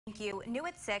Thank you. New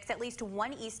at 6, at least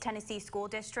one East Tennessee school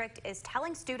district is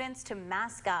telling students to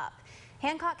mask up.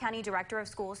 Hancock County Director of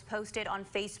Schools posted on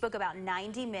Facebook about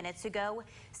 90 minutes ago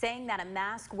saying that a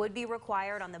mask would be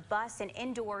required on the bus and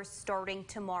indoors starting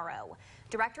tomorrow.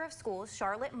 Director of Schools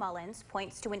Charlotte Mullins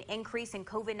points to an increase in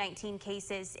COVID-19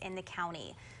 cases in the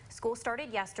county. School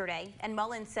started yesterday, and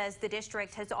Mullins says the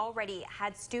district has already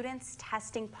had students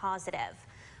testing positive.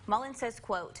 Mullins says,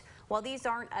 quote, "While these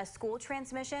aren't a school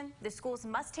transmission, the schools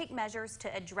must take measures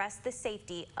to address the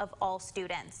safety of all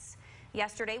students."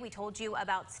 Yesterday, we told you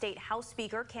about State House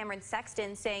Speaker Cameron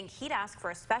Sexton saying he'd ask for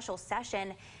a special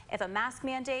session if a mask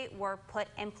mandate were put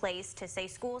in place to say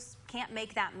schools can't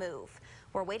make that move.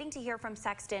 We're waiting to hear from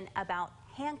Sexton about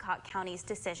Hancock County's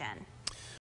decision.